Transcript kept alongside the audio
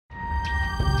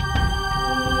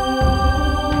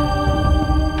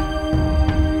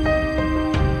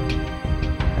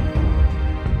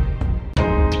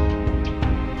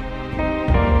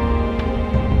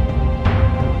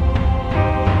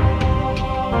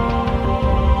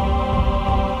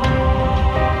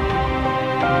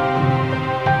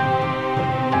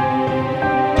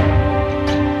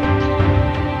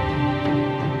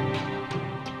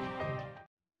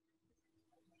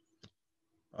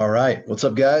What's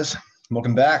up, guys?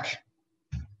 Welcome back.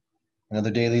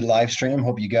 Another daily live stream.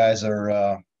 Hope you guys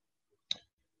are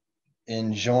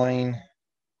enjoying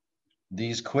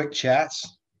these quick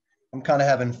chats. I'm kind of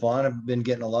having fun. I've been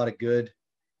getting a lot of good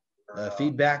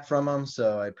feedback from them,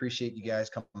 so I appreciate you guys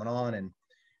coming on and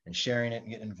sharing it and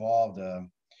getting involved. I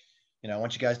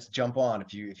want you guys to jump on.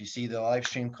 If you see the live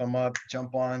stream come up,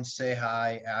 jump on, say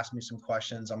hi, ask me some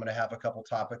questions. I'm going to have a couple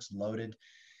topics loaded.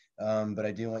 But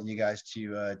I do want you guys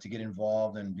to get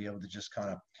involved and be able to just kind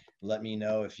of let me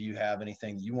know if you have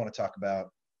anything you want to talk about.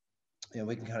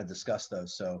 We can kind of discuss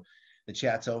those. So the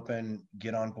chat's open.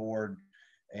 Get on board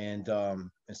and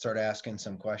start asking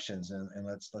some questions and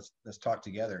let's talk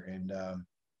together and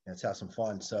let's have some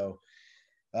fun. So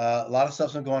a lot of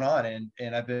stuff's been going on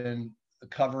and I've been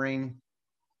covering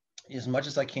as much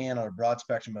as I can on a broad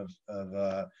spectrum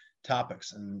of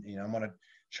topics. And I'm going to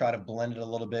try to blend it a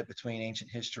little bit between ancient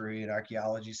history and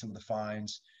archaeology, some of the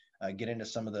finds, get into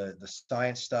some of the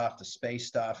science stuff, the space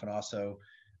stuff, and also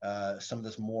some of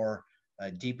this more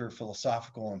deeper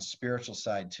philosophical and spiritual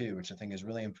side too, which I think is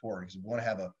really important because we want to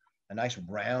have a nice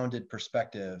rounded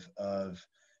perspective of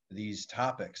these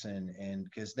topics and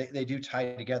because they do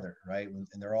tie together, right? And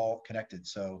they're all connected.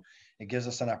 So it gives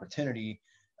us an opportunity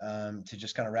to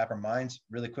just kind of wrap our minds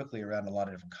really quickly around a lot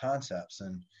of different concepts.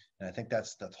 And I think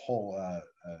that's the whole,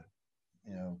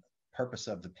 purpose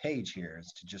of the page here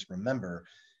is to just remember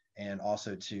and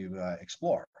also to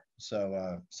explore.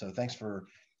 So thanks for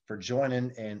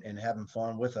joining and having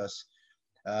fun with us.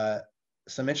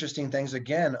 Some interesting things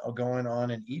again are going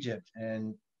on in Egypt,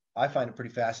 and I find it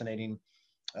pretty fascinating.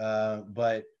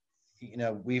 But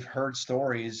we've heard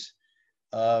stories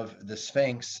of the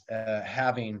Sphinx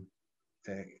having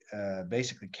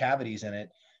basically cavities in it.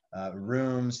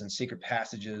 Rooms and secret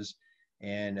passages.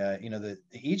 And, the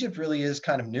Egypt really is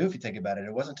kind of new if you think about it.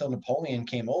 It wasn't until Napoleon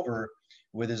came over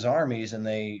with his armies and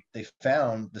they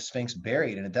found the Sphinx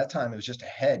buried. And at that time, it was just a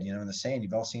head, in the sand.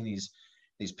 You've all seen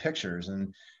these pictures.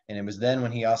 And it was then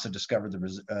when he also discovered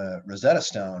the Rosetta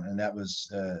Stone. And that was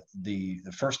the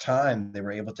first time they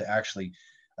were able to actually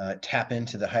tap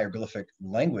into the hieroglyphic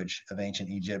language of ancient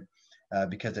Egypt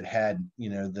because it had,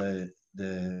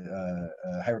 the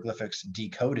hieroglyphics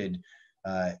decoded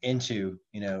into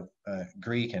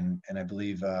Greek and I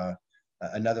believe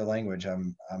another language.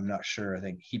 I'm not sure. I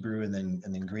think Hebrew and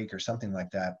then Greek or something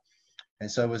like that. And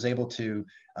so I was able to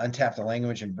untap the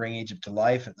language and bring Egypt to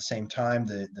life. At the same time,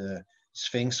 the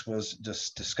Sphinx was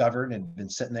just discovered and had been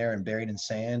sitting there and buried in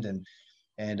sand.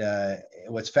 And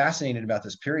what's fascinating about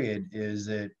this period is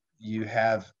that you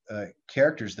have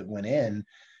characters that went in,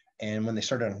 and when they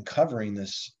started uncovering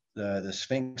the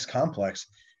Sphinx complex,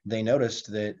 they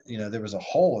noticed that there was a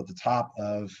hole at the top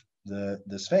of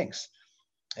the Sphinx,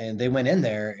 and they went in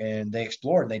there and they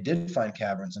explored and they did find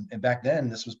caverns. And back then,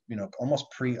 this was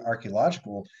almost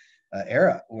pre-archaeological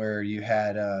era where you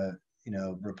had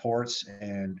reports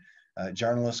and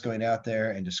journalists going out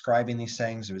there and describing these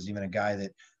things. There was even a guy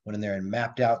that went in there and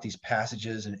mapped out these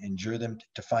passages and drew them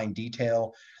to find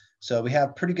detail. So we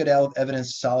have pretty good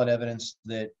evidence, solid evidence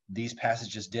that these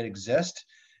passages did exist.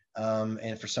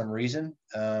 And for some reason,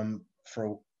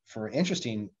 for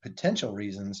interesting potential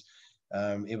reasons,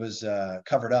 it was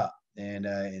covered up. And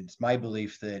it's my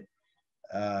belief that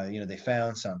they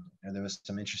found something. There was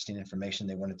some interesting information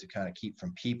they wanted to kind of keep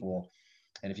from people.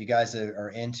 And if you guys are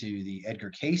into the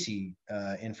Edgar Cayce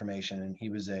information, and he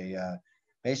was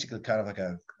basically kind of like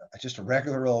just a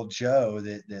regular old Joe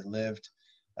that lived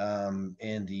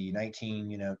in the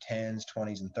 10s,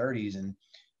 20s, and 30s,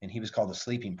 and he was called the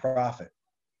sleeping prophet.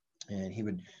 And he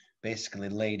would basically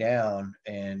lay down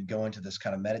and go into this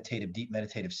kind of deep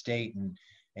meditative state,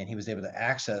 and he was able to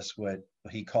access what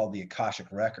he called the Akashic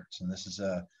records. And this is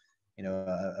a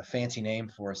fancy name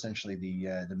for essentially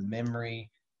the memory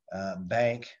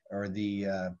bank, or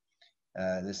the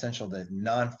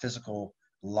non-physical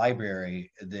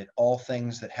library that all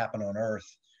things that happen on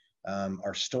Earth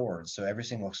are stored. So every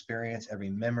single experience, every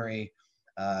memory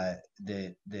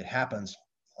that happens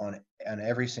with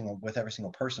every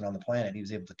single person on the planet, he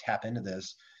was able to tap into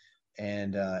this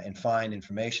and find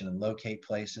information and locate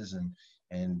places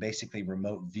and basically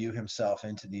remote view himself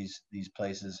into these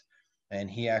places. And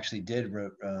he actually did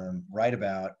write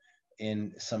about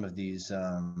in some of these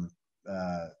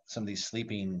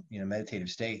sleeping meditative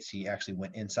states. He actually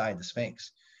went inside the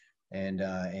Sphinx and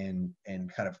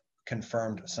kind of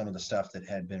confirmed some of the stuff that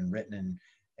had been written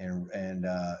and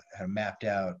had mapped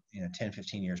out 10,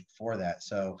 15 years before that.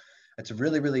 So it's a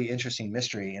really, really interesting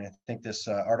mystery, and I think this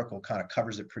article kind of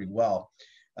covers it pretty well.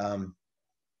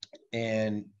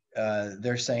 And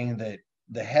they're saying that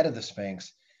the head of the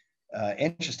Sphinx,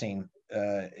 interesting,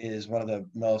 is one of the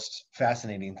most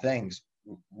fascinating things.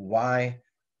 Why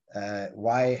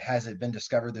has it been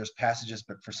discovered there's passages,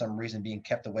 but for some reason being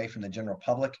kept away from the general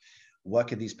public? What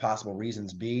could these possible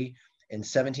reasons be? In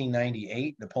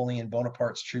 1798, Napoleon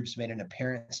Bonaparte's troops made an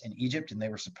appearance in Egypt, and they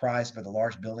were surprised by the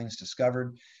large buildings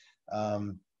discovered.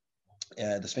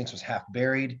 The Sphinx was half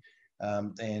buried.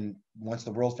 And once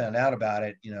the world found out about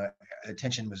it,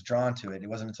 attention was drawn to it. It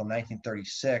wasn't until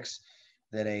 1936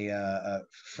 that a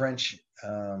French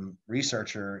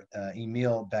researcher,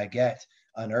 Emile Baguette,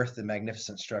 unearthed the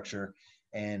magnificent structure,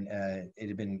 and it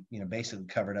had been, basically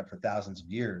covered up for thousands of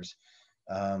years.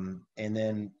 And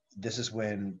then this is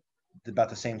when, about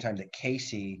the same time that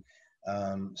Cayce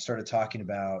started talking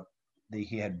about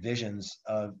he had visions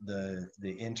of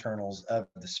the internals of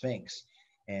the Sphinx.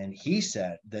 And he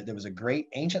said that there was a great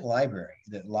ancient library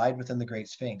that lied within the Great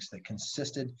Sphinx that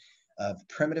consisted of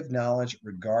primitive knowledge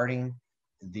regarding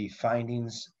the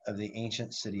findings of the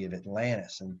ancient city of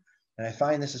Atlantis. And I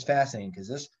find this is fascinating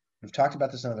because we've talked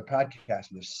about this on other podcasts,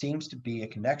 but there seems to be a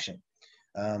connection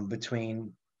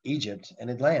between Egypt and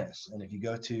Atlantis. And if you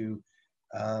go to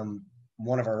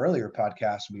one of our earlier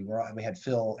podcasts, we had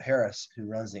Phil Harris, who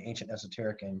runs the Ancient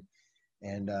Esoteric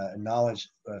and Knowledge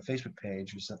Facebook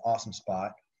page, which is an awesome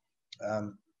spot.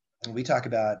 We talk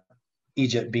about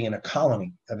Egypt being a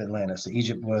colony of Atlantis. So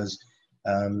Egypt was,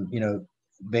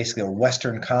 basically a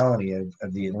Western colony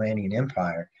of the Atlantean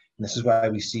Empire. And this is why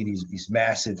we see these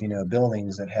massive,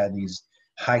 buildings that had these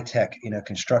high-tech,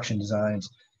 construction designs,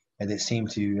 and that seem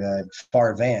to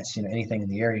far advance, anything in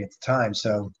the area at the time.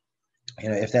 So,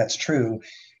 if that's true,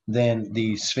 then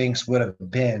the Sphinx would have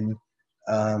been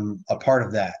a part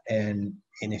of that. And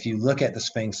if you look at the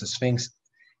Sphinx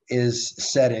is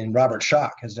said, and Robert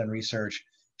Schoch has done research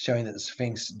showing that the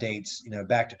Sphinx dates,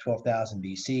 back to 12,000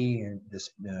 BC and this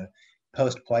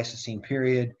post-Pleistocene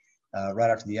period, right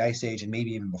after the Ice Age, and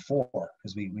maybe even before,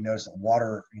 because we noticed that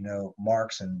water,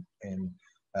 marks and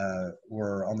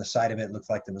were on the side of it. It looked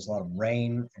like there was a lot of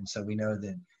rain, and so we know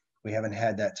that we haven't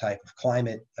had that type of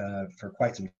climate for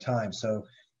quite some time. So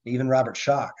even Robert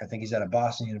Schoch, I think he's at a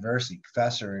Boston University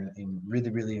professor and really,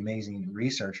 really amazing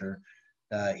researcher.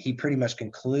 He pretty much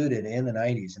concluded in the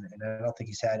 90s, and I don't think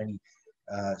he's had any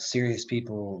serious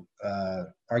people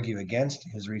argue against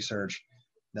his research,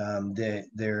 that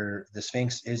the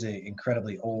Sphinx is an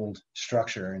incredibly old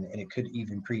structure, and it could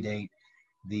even predate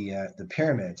the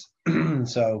pyramids.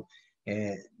 So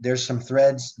there's some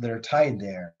threads that are tied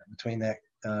there between that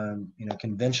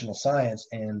conventional science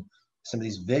and some of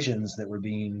these visions that were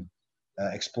being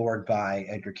explored by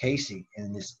Edgar Cayce,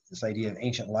 and this idea of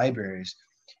ancient libraries,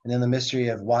 and then the mystery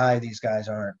of why these guys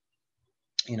aren't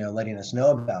letting us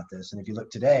know about this. And if you look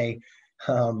today,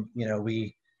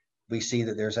 we see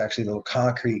that there's actually a little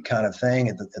concrete kind of thing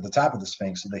at the top of the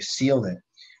Sphinx, so they sealed it.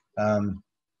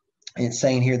 It's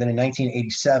saying here that in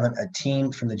 1987, a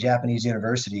team from the Japanese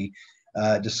university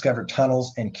discovered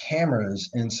tunnels and cameras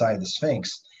inside the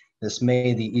Sphinx. This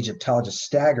made the Egyptologists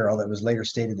stagger, although it was later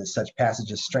stated that such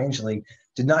passages strangely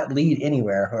did not lead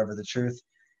anywhere. However, the truth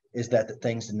is that the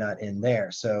things did not end there.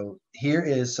 So here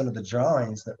is some of the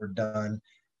drawings that were done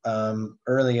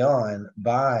early on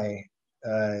by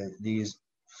these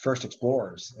first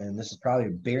explorers. And this is probably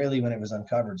barely when it was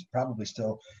uncovered. It's probably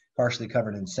still partially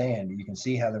covered in sand. You can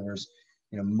see how there was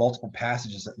multiple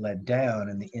passages that led down,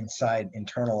 and the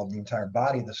internal of the entire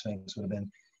body of the Sphinx would have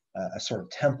been a sort of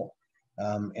temple.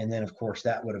 And then, of course,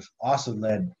 that would have also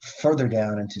led further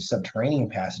down into subterranean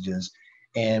passages.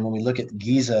 And when we look at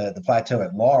Giza, the plateau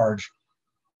at large,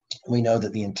 we know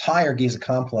that the entire Giza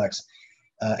complex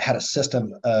had a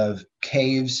system of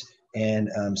caves and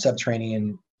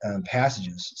subterranean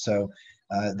passages. So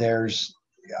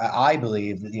I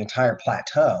believe that the entire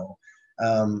plateau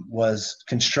was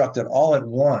constructed all at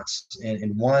once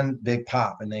in one big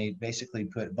pop. And they basically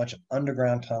put a bunch of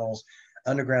underground tunnels,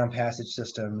 underground passage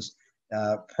systems,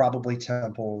 probably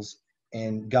temples,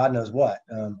 and God knows what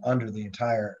under the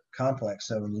entire complex.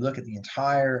 So when you look at the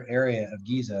entire area of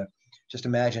Giza, just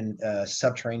imagine a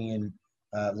subterranean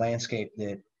landscape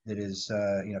that is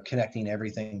connecting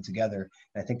everything together.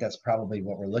 And I think that's probably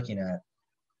what we're looking at.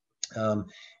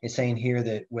 It's saying here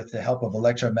that with the help of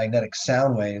electromagnetic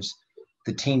sound waves,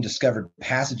 the team discovered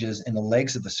passages in the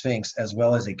legs of the Sphinx, as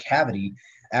well as a cavity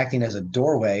acting as a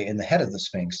doorway in the head of the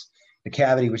Sphinx. The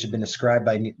cavity, which had been described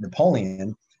by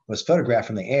Napoleon, was photographed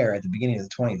from the air at the beginning of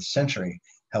the 20th century.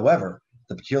 However,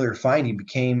 the peculiar finding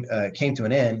came to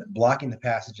an end, blocking the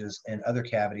passages and other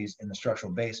cavities in the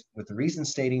structural base, with the reason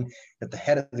stating that the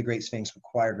head of the Great Sphinx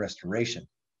required restoration,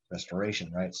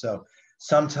 right? So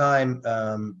sometime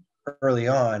early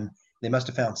on, they must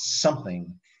have found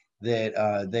something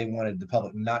that they wanted the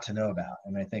public not to know about.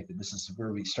 And I think that this is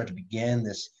where we start to begin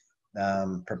this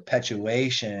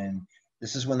perpetuation.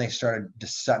 This is when they started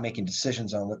making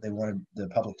decisions on what they wanted the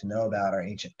public to know about our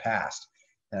ancient past.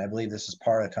 And I believe this is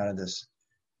part of kind of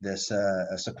this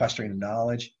sequestering of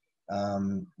knowledge,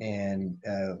 and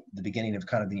the beginning of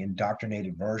kind of the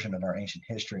indoctrinated version of our ancient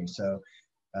history. So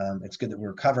it's good that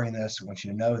we're covering this. I want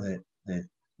you to know that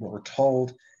what we're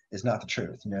told is not the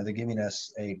truth. You know, they're giving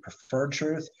us a preferred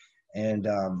truth, and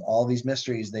all these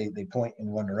mysteries, they point in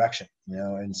one direction, you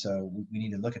know, and so we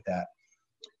need to look at that.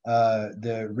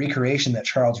 The recreation that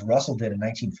Charles Russell did in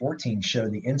 1914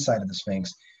 showed the inside of the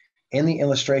Sphinx. In the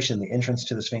illustration, the entrance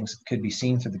to the Sphinx could be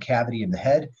seen through the cavity of the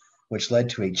head, which led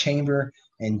to a chamber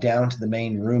and down to the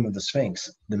main room of the Sphinx.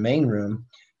 The main room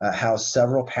housed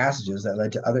several passages that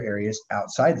led to other areas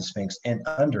outside the Sphinx, and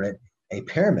under it, a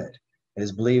pyramid. It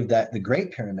is believed that the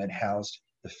Great Pyramid housed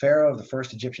the pharaoh of the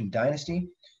first Egyptian dynasty,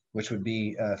 which would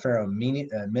be Pharaoh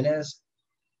Menes,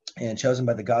 and chosen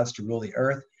by the gods to rule the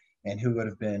earth, and who would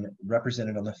have been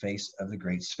represented on the face of the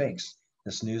Great Sphinx.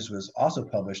 This news was also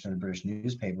published in a British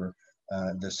newspaper,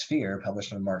 The Sphere,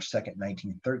 published on March 2nd,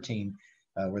 1913,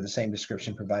 where the same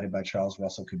description provided by Charles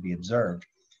Russell could be observed.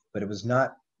 But it was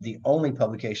not the only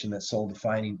publication that sold the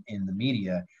finding in the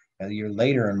media. A year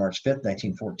later, on March 5th,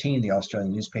 1914, the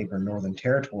Australian newspaper Northern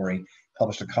Territory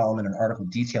published a column and an article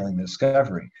detailing the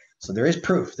discovery. So there is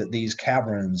proof that these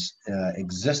caverns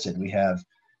existed. We have,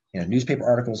 you know, newspaper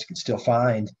articles you can still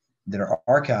find that are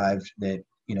archived that,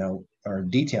 you know, are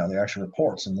detailed. They're actual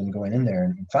reports, and then going in there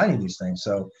and finding these things.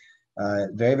 So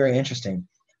very, very interesting.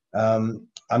 I'm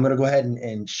going to go ahead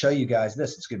and show you guys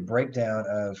this. It's a good breakdown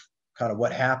of kind of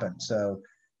what happened. So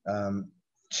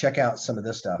check out some of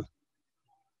this stuff.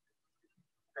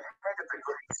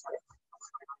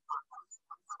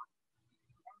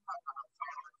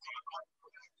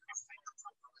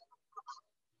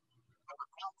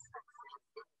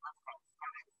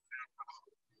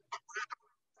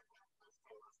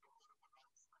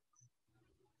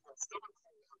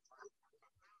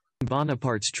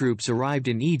 Bonaparte's troops arrived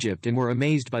in Egypt and were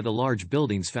amazed by the large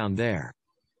buildings found there.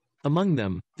 Among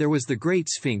them, there was the Great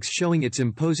Sphinx, showing its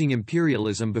imposing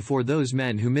imperialism before those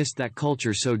men who missed that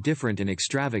culture so different and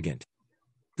extravagant.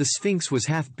 The Sphinx was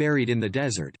half buried in the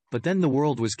desert, but then the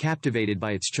world was captivated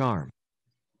by its charm.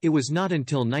 It was not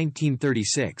until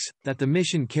 1936 that the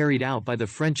mission carried out by the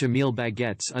French Émile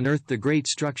Baguettes unearthed the great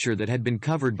structure that had been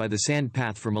covered by the sand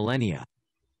path for millennia.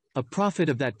 A prophet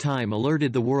of that time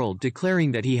alerted the world,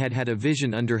 declaring that he had had a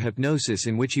vision under hypnosis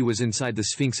in which he was inside the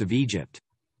Sphinx of Egypt.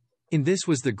 In this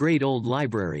was the great old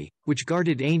library, which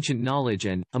guarded ancient knowledge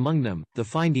and, among them, the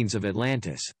findings of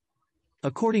Atlantis.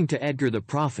 According to Edgar the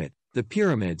prophet, the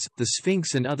pyramids, the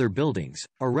Sphinx and other buildings,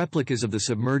 are replicas of the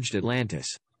submerged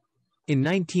Atlantis. In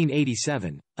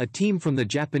 1987, a team from the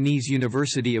Japanese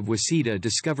University of Waseda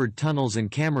discovered tunnels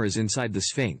and cameras inside the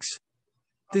Sphinx.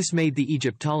 This made the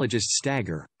Egyptologists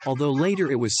stagger, although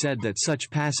later it was said that such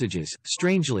passages,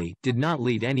 strangely, did not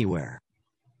lead anywhere.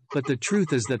 But the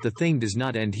truth is that the thing does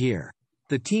not end here.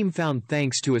 The team found,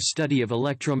 thanks to a study of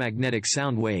electromagnetic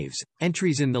sound waves,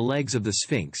 entries in the legs of the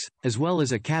Sphinx, as well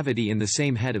as a cavity in the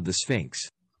same head of the Sphinx.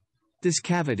 This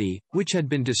cavity, which had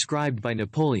been described by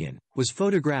Napoleon, was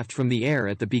photographed from the air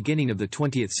at the beginning of the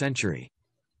 20th century.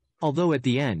 Although at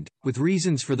the end, with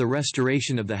reasons for the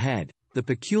restoration of the head, the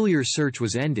peculiar search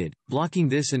was ended, blocking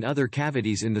this and other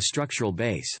cavities in the structural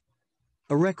base.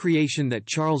 A recreation that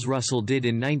Charles Russell did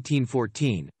in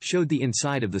 1914 showed the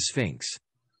inside of the Sphinx.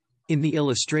 In the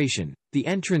illustration, the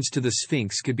entrance to the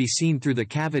Sphinx could be seen through the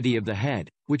cavity of the head,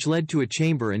 which led to a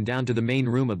chamber and down to the main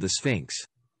room of the Sphinx.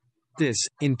 This,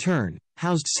 in turn,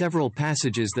 housed several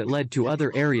passages that led to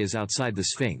other areas outside the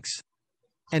Sphinx.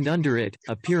 And under it,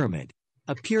 a pyramid.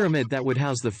 A pyramid that would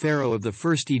house the pharaoh of the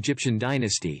first Egyptian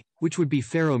dynasty, which would be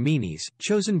Pharaoh Menes,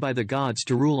 chosen by the gods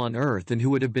to rule on earth and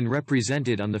who would have been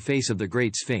represented on the face of the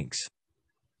Great Sphinx.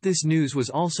 This news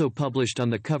was also published on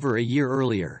the cover a year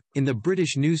earlier, in the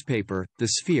British newspaper, The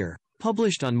Sphere,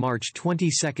 published on March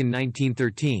 22,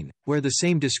 1913, where the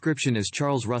same description as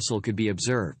Charles Russell could be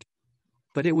observed.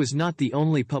 But it was not the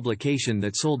only publication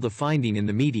that sold the finding in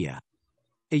the media.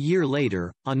 A year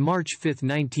later, on March 5,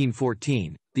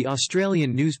 1914, the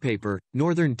Australian newspaper,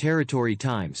 Northern Territory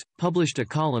Times, published a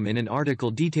column in an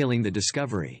article detailing the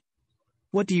discovery.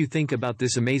 What do you think about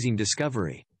this amazing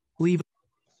discovery?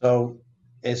 So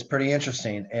it's pretty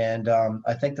interesting, and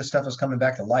I think this stuff is coming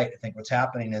back to light. I think what's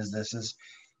happening is this is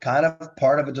kind of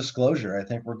part of a disclosure. I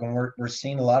think we're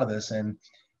seeing a lot of this in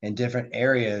different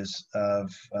areas of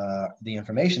the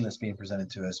information that's being presented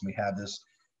to us. We have this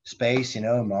space, you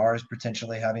know, Mars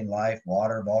potentially having life,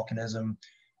 water, volcanism,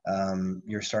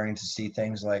 You're starting to see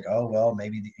things like, oh, well,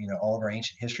 maybe, all of our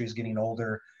ancient history is getting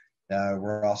older.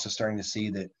 We're also starting to see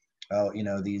that, oh,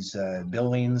 these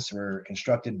buildings were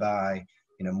constructed by,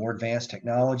 more advanced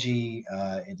technology.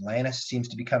 Atlantis seems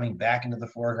to be coming back into the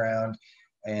foreground.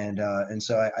 And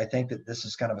so I think that this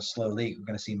is kind of a slow leak. We're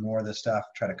going to see more of this stuff,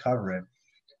 try to cover it.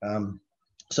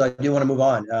 So I do want to move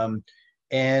on.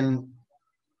 And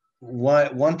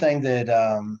one thing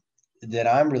that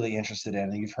I'm really interested in,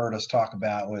 and you've heard us talk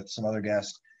about with some other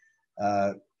guests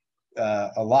a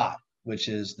lot, which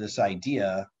is this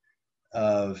idea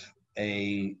of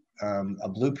a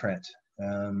blueprint,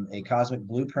 a cosmic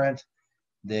blueprint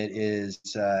that is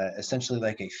essentially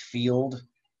like a field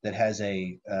that has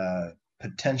a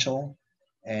potential,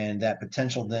 and that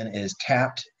potential then is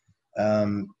tapped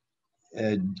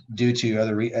due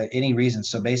to any reason.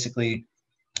 So basically,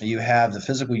 you have the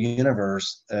physical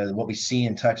universe, what we see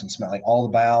and touch and smell, like all the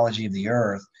biology of the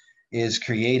earth is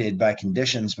created by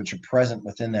conditions which are present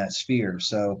within that sphere.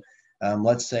 So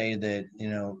let's say that,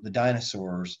 the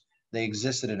dinosaurs, they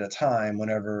existed at a time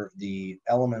whenever the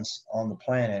elements on the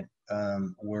planet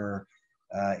were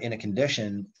in a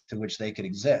condition to which they could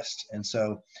exist. And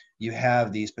so you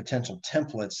have these potential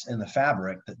templates in the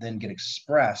fabric that then get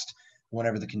expressed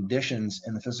whenever the conditions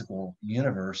in the physical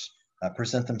universe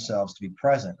present themselves to be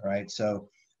present, right? So,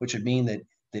 which would mean that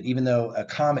even though a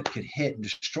comet could hit and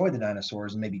destroy the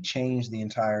dinosaurs and maybe change the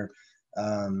entire,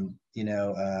 it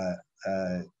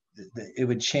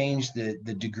would change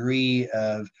the degree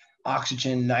of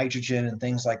oxygen, nitrogen, and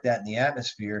things like that in the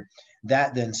atmosphere.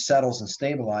 That then settles and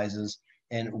stabilizes,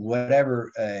 and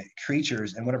whatever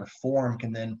creatures and whatever form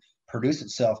can then produce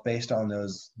itself based on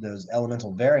those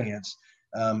elemental variants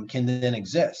can then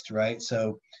exist, right?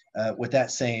 So with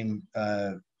that same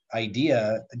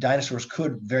idea, dinosaurs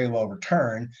could very well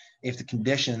return if the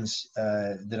conditions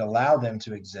that allow them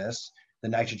to exist, the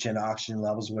nitrogen, oxygen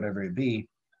levels, whatever it be,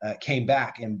 came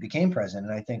back and became present.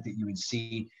 And I think that you would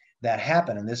see that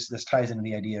happen. And this ties into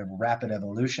the idea of rapid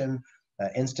evolution,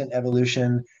 instant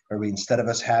evolution, where we, instead of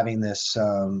us having this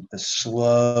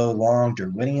slow, long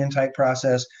Darwinian type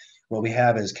process, what we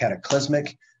have is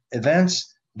cataclysmic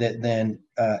events that then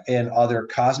and other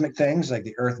cosmic things like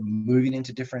the Earth moving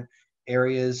into different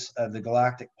areas of the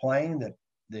galactic plane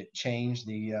that change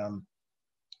the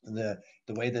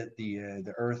way that the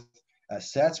Earth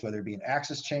sets, whether it be an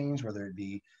axis change, whether it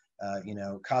be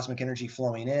cosmic energy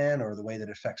flowing in, or the way that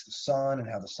it affects the sun and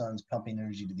how the sun's pumping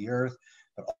energy to the Earth.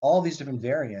 But all these different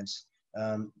variants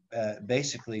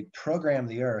basically program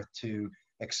the Earth to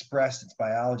express its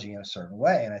biology in a certain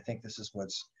way. And I think this is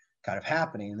what's kind of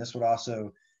happening. And this would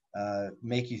also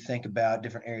make you think about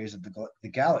different areas of the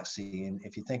galaxy. And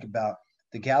if you think about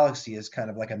the galaxy as kind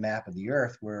of like a map of the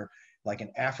Earth, where like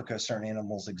in Africa, certain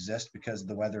animals exist because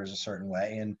the weather is a certain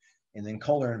way. And in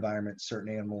colder environments,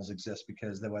 certain animals exist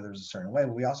because the weather is a certain way.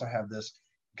 But we also have this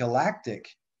galactic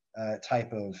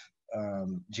type of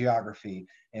geography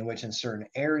in which in certain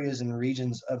areas and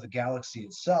regions of the galaxy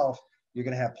itself, you're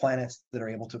going to have planets that are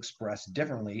able to express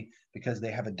differently because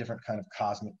they have a different kind of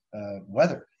cosmic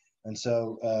weather. And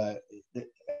so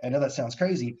I know that sounds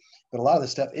crazy, but a lot of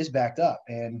this stuff is backed up,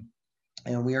 and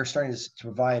we are starting to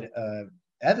provide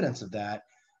evidence of that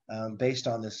based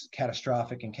on this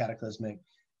catastrophic and cataclysmic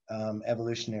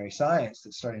evolutionary science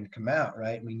that's starting to come out,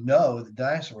 right? We know that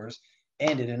dinosaurs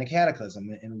ended in a cataclysm,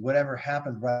 and whatever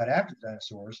happened right after the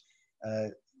dinosaurs,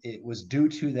 it was due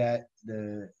to that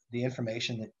the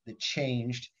information that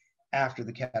changed after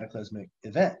the cataclysmic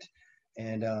event.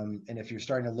 And if you're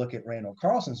starting to look at Randall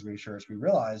Carlson's research, we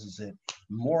realize is that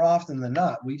more often than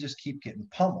not, we just keep getting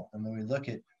pummeled. And when we look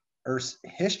at Earth's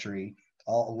history,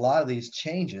 a lot of these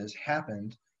changes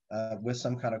happened with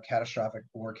some kind of catastrophic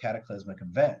or cataclysmic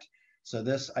event. So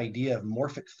this idea of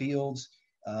morphic fields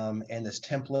and this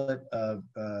template of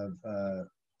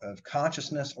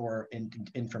consciousness or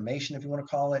information, if you want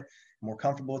to call it, more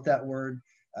comfortable with that word,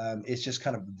 it's just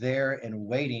kind of there and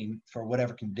waiting for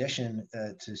whatever condition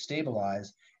to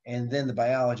stabilize, and then the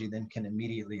biology then can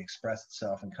immediately express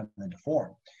itself and come into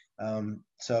form.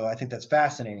 So I think that's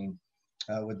fascinating.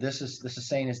 What this is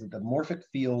saying is that the morphic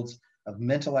fields of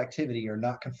mental activity are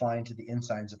not confined to the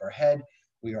insides of our head.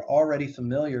 We are already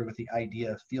familiar with the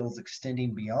idea of fields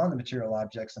extending beyond the material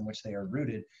objects in which they are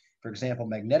rooted. For example,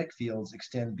 magnetic fields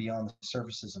extend beyond the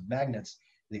surfaces of magnets.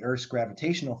 The Earth's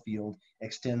gravitational field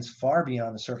extends far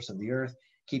beyond the surface of the Earth,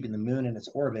 keeping the moon in its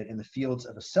orbit, and the fields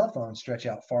of a cell phone stretch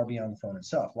out far beyond the phone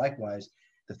itself. Likewise,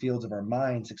 the fields of our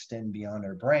minds extend beyond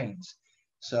our brains.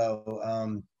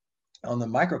 So on the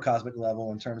microcosmic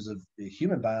level, in terms of the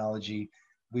human biology,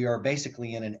 we are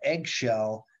basically in an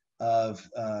eggshell of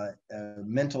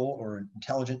mental or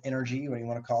intelligent energy, what you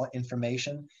want to call it,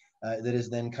 information that is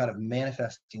then kind of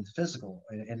manifesting the physical.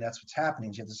 And that's what's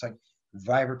happening. You have this like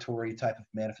vibratory type of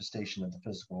manifestation of the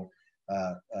physical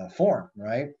form,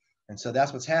 right? And so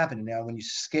that's what's happening. Now, when you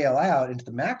scale out into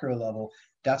the macro level,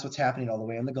 that's what's happening all the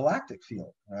way in the galactic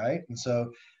field, right? And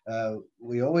so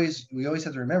we always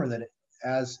have to remember that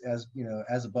as you know,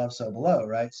 as above, so below,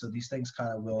 right? So these things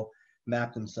kind of will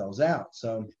map themselves out.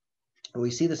 So we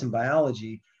see this in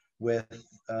biology with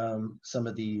some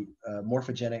of the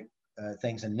morphogenic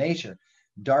things in nature.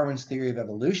 Darwin's theory of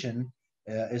evolution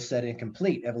is said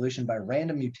incomplete. Evolution by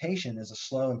random mutation is a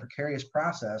slow and precarious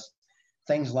process.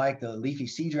 Things like the leafy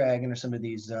sea dragon or some of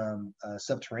these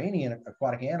subterranean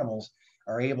aquatic animals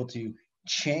are able to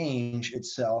change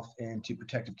itself into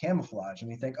protective camouflage. And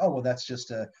we think, oh, well, that's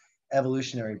just a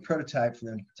evolutionary prototype for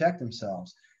them to protect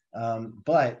themselves.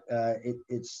 But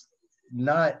it's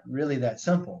not really that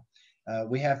simple.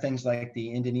 We have things like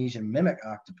the Indonesian mimic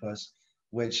octopus,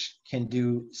 which can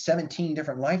do 17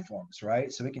 different life forms,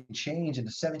 right? So it can change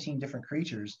into 17 different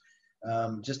creatures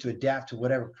just to adapt to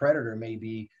whatever predator may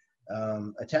be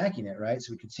attacking it, right?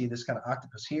 So we can see this kind of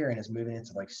octopus here, and it's moving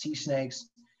into like sea snakes,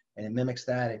 and it mimics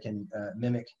that. It can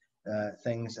mimic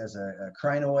things as a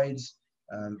crinoids.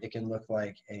 It can look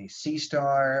like a sea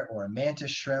star or a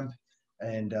mantis shrimp.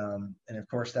 And of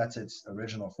course, that's its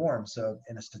original form. So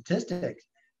in a statistic,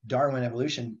 Darwin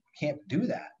evolution can't do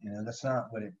that. You know, that's not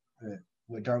what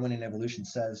Darwinian evolution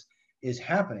says is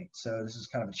happening. So this is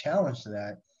kind of a challenge to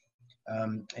that.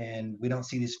 And we don't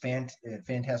see this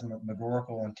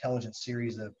phantasmagorical intelligent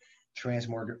series of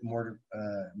transmorphing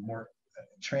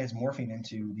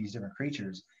into these different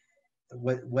creatures.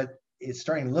 What it's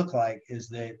starting to look like is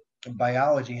that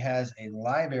biology has a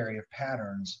library of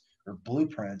patterns or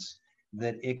blueprints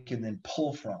that it can then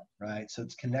pull from, right? So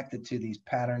it's connected to these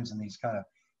patterns and these kind of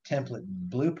template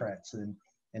blueprints, and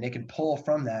it can pull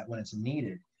from that when it's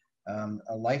needed.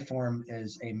 A life form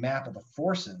is a map of the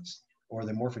forces or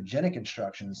the morphogenic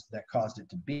instructions that caused it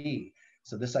to be.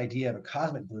 So this idea of a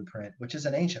cosmic blueprint, which is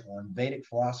an ancient one, Vedic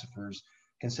philosophers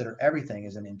consider everything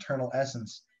as an internal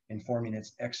essence informing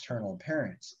its external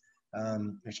appearance,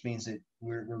 which means that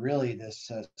we're really this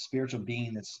spiritual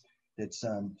being that's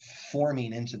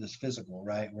forming into this physical,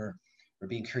 right? We're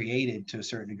being created to a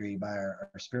certain degree by our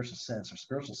spiritual sense, our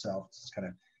spiritual self. It's kind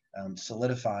of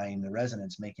solidifying the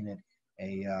resonance, making it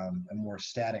a more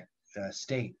static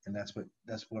state, and that's what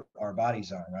our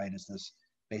bodies are, right? Is this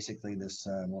basically this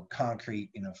more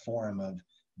concrete, you know, form of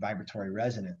vibratory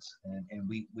resonance, and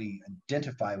we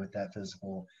identify with that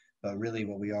physical, but really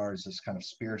what we are is this kind of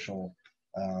spiritual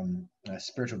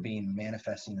being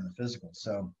manifesting in the physical.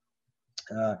 So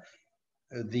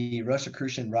the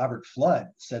Rosicrucian Robert Flood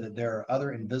said that there are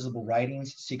other invisible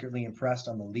writings secretly impressed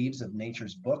on the leaves of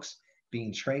nature's books,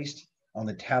 being traced on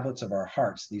the tablets of our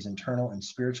hearts. These internal and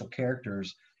spiritual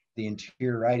characters, the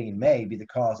interior writing may be the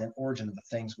cause and origin of the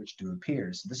things which do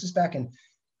appear. So this is back in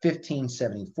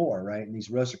 1574, right? And these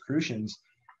Rosicrucians,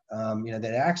 you know, they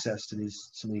had access to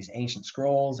some of these ancient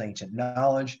scrolls, ancient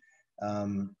knowledge,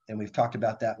 and we've talked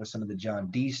about that with some of the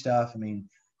John Dee stuff. I mean,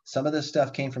 some of this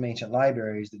stuff came from ancient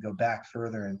libraries that go back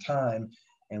further in time,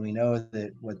 and we know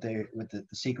that with the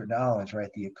secret knowledge,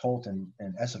 right, the occult and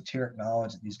esoteric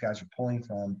knowledge that these guys are pulling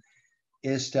from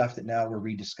is stuff that now we're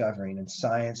rediscovering, and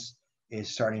science is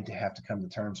starting to have to come to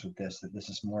terms with this, that this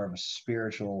is more of a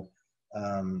spiritual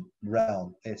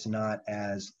realm. It's not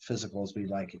as physical as we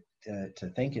like it to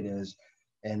think it is,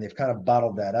 and they've kind of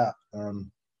bottled that up.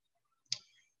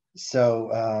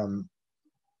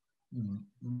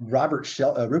 Rupert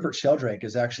Sheldrake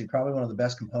is actually probably one of the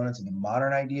best components of the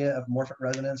modern idea of morphic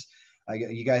resonance.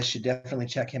 You guys should definitely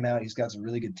check him out. He's got some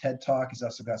really good TED Talk. He's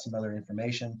also got some other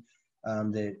information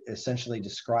that essentially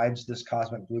describes this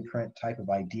cosmic blueprint type of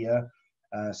idea.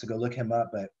 So go look him up.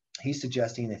 But he's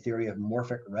suggesting a theory of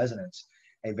morphic resonance,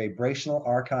 a vibrational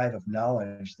archive of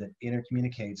knowledge that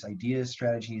intercommunicates ideas,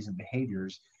 strategies, and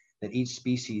behaviors that each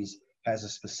species has a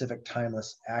specific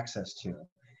timeless access to.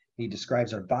 He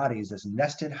describes our bodies as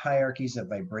nested hierarchies of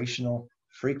vibrational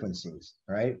frequencies,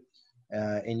 right?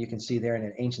 And you can see there in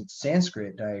an ancient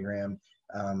Sanskrit diagram,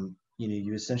 you know,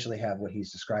 you essentially have what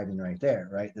he's describing right there,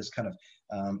 right? This kind of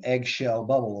eggshell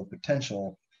bubble of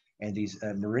potential and these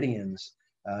meridians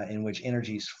in which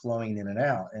energy is flowing in and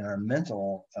out, and our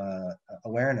mental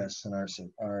awareness and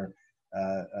our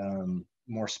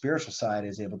more spiritual side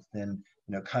is able to then,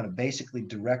 you know, kind of basically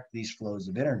direct these flows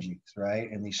of energies,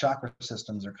 right? And these chakra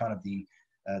systems are kind of the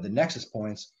nexus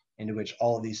points into which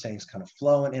all of these things kind of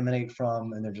flow and emanate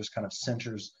from, and they're just kind of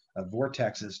centers of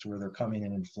vortexes to where they're coming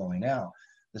in and flowing out.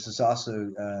 This is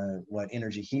also what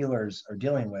energy healers are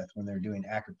dealing with when they're doing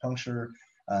acupuncture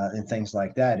and things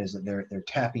like that, is that they're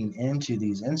tapping into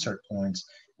these insert points,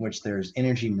 which there's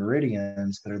energy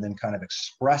meridians that are then kind of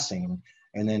expressing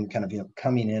and then kind of,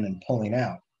 coming in and pulling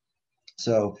out.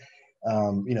 So,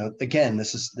 again,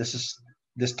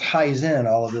 this ties in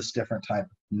all of this different type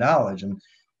of knowledge.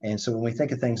 And so when we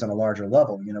think of things on a larger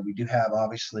level, we do have,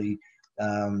 obviously,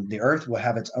 the earth will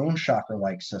have its own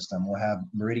chakra-like system. We'll have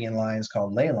meridian lines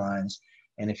called ley lines.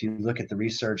 And if you look at the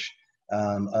research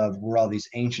of where all these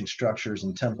ancient structures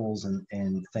and temples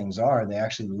and things are, they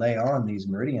actually lay on these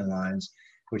meridian lines,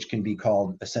 which can be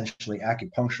called essentially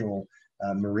acupunctural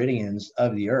meridians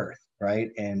of the earth, right?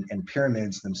 And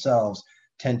pyramids themselves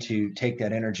tend to take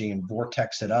that energy and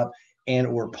vortex it up and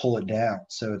or pull it down.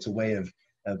 So it's a way of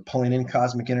pulling in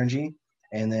cosmic energy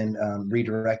and then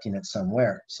redirecting it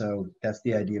somewhere. So that's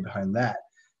the idea behind that.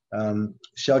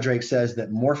 Sheldrake says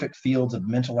that morphic fields of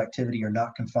mental activity are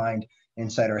not confined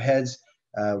inside our heads.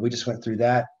 We just went through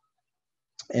that.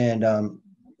 And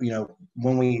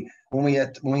when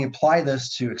we apply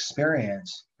this to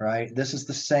experience, right, this is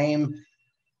the same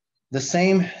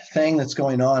thing that's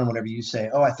going on whenever you say,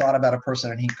 oh, I thought about a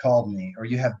person and he called me, or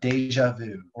you have deja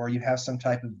vu, or you have some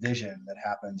type of vision that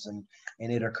happens and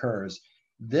it occurs.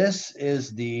 This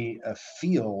is the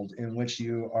field in which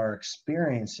you are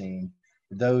experiencing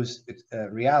those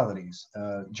realities,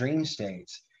 dream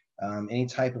states, any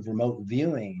type of remote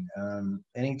viewing,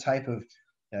 any type of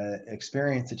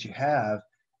experience that you have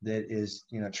that is,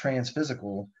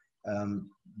 transphysical.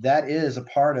 That is a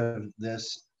part of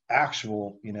this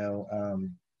actual,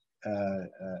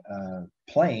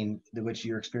 plane which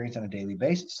you're experiencing on a daily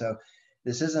basis. So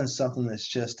this isn't something that's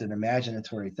just an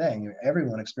imaginatory thing.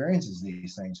 Everyone experiences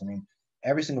these things. I mean,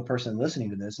 every single person listening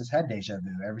to this has had deja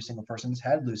vu. Every single person has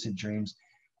had lucid dreams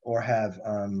or have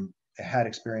had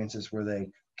experiences where they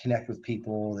connect with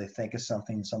people, they think of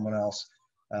something, someone else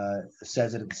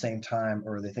says it at the same time,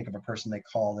 or they think of a person, they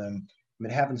call them. I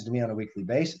mean, it happens to me on a weekly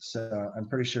basis. So I'm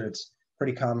pretty sure it's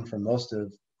pretty common for most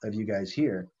of you guys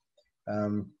here.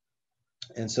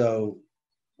 And so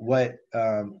what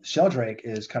Sheldrake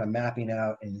is kind of mapping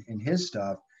out in his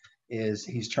stuff is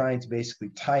he's trying to basically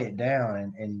tie it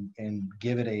down and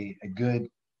give it a good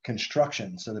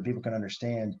construction so that people can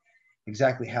understand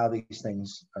exactly how these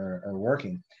things are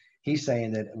working. He's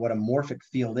saying that what a morphic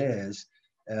field is,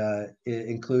 it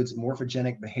includes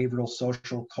morphogenic, behavioral,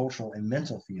 social, cultural, and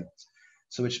mental fields.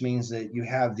 So which means that you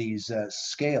have these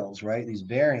scales, right? These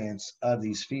variants of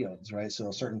these fields, right? So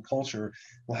a certain culture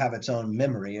will have its own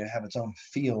memory, it have its own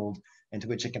field into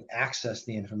which it can access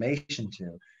the information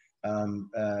to.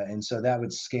 And so that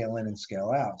would scale in and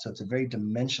scale out. So it's a very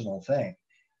dimensional thing.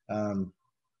 And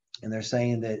they're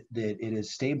saying that it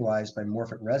is stabilized by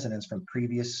morphic resonance from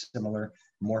previous similar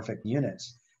morphic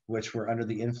units, which were under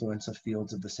the influence of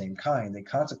fields of the same kind. They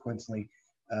consequently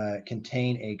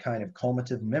contain a kind of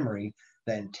cumulative memory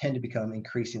that tend to become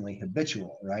increasingly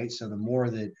habitual, right? So the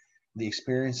more that the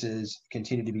experiences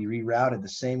continue to be rerouted the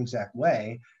same exact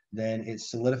way, then it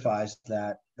solidifies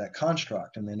that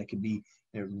construct, and then it can be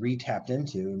re-tapped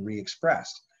into and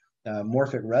re-expressed.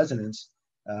 Morphic resonance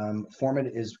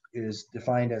is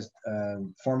defined as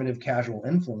formative causal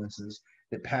influences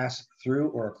that pass through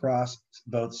or across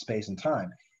both space and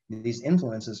time. These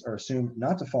influences are assumed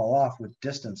not to fall off with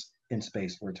distance in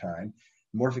space or time.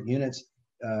 Morphic units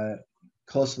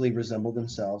closely resemble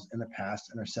themselves in the past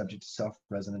and are subject to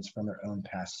self-resonance from their own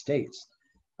past states.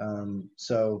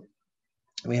 So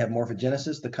we have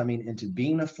morphogenesis, the coming into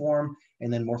being of form,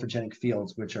 and then morphogenic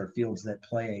fields, which are fields that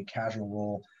play a causal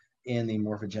role in the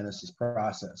morphogenesis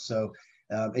process. So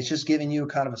it's just giving you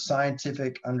kind of a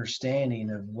scientific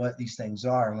understanding of what these things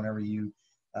are. Whenever you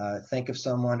think of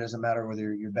someone, doesn't matter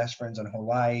whether your best friend's in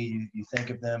Hawaii, you think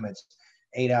of them, it's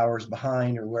 8 hours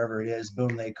behind or wherever it is,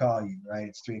 boom, they call you, right?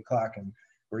 It's 3 o'clock and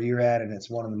where you're at, and it's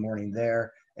 1 a.m.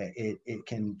 there. It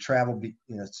can travel,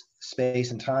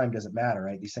 space and time doesn't matter,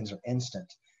 right? These things are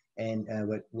instant. And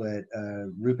what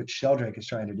Rupert Sheldrake is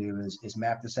trying to do is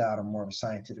map this out on more of a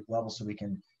scientific level so we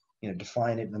can,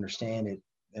 define it and understand it.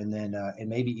 And then and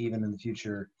maybe even in the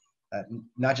future,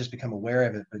 not just become aware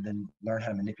of it, but then learn how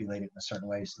to manipulate it in a certain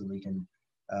way so that we can,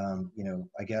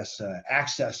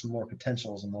 access more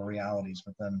potentials and more realities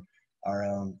within our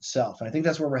own self. And I think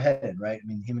that's where we're headed, right? I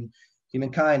mean,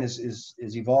 humankind is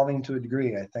evolving to a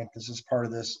degree. I think this is part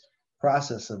of this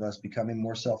process of us becoming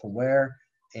more self-aware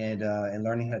and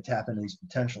learning how to tap into these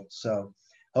potentials. So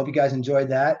hope you guys enjoyed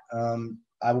that.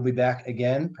 I will be back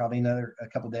again, probably another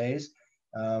couple days.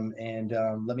 And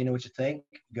let me know what you think.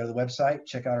 Go to the website,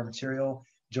 check out our material,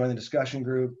 join the discussion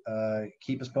group,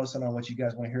 keep us posted on what you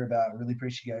guys want to hear about. I really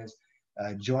appreciate you guys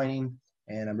joining,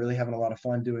 and I'm really having a lot of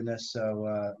fun doing this.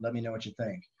 So let me know what you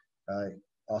think.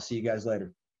 I'll see you guys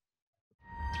later.